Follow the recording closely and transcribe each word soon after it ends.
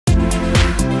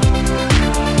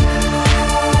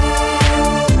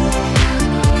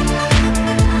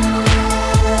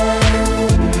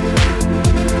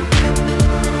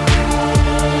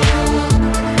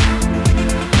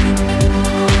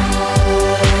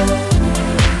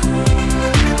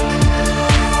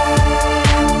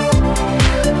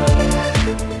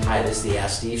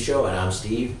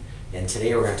and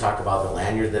today we're going to talk about the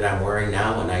lanyard that I'm wearing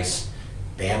now, a nice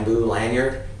bamboo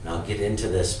lanyard, and I'll get into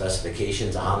the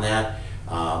specifications on that.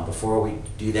 Before we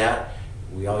do that,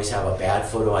 we always have a bad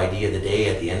photo ID of the day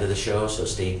at the end of the show, so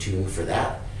stay tuned for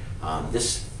that.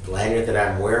 This lanyard that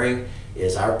I'm wearing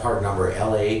is our part number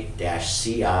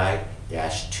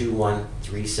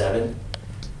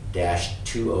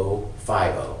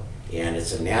LA-CI-2137-2050, and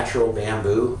it's a natural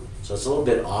bamboo, so it's a little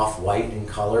bit off-white in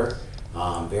color,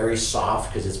 very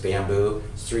soft because it's bamboo.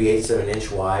 It's 3/8 of an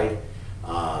inch wide.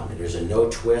 And there's a no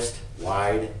twist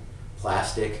wide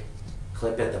plastic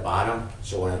clip at the bottom,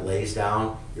 so when it lays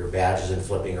down, your badge isn't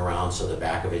flipping around, so the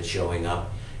back of it's showing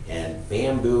up. And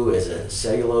bamboo is a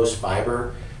cellulose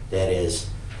fiber that is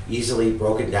easily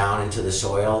broken down into the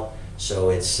soil, so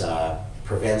it's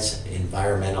prevents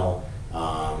environmental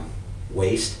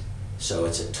waste. So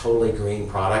it's a totally green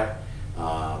product,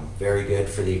 very good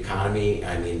for the economy.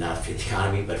 I mean, not for the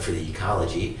economy, but for the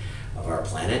ecology of our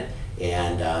planet.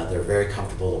 And they're very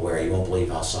comfortable to wear. You won't believe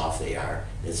how soft they are.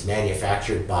 It's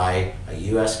manufactured by a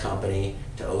U.S. company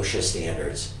to OSHA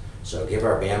standards. So give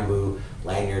our bamboo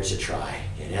lanyards a try.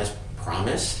 And as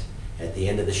promised, at the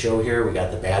end of the show here, we got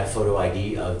the bad photo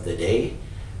ID of the day.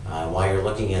 While you're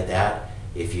looking at that,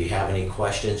 if you have any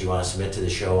questions you want to submit to the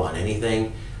show on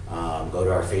anything, go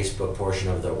to our Facebook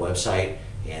portion of the website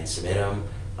and submit them.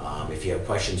 If you have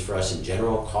questions for us in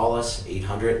general, call us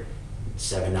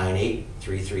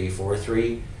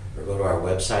 800-798-3343, or go to our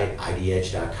website,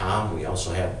 idedge.com. We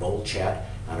also have Bold Chat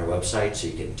on our website, so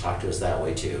you can talk to us that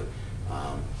way too.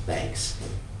 Thanks.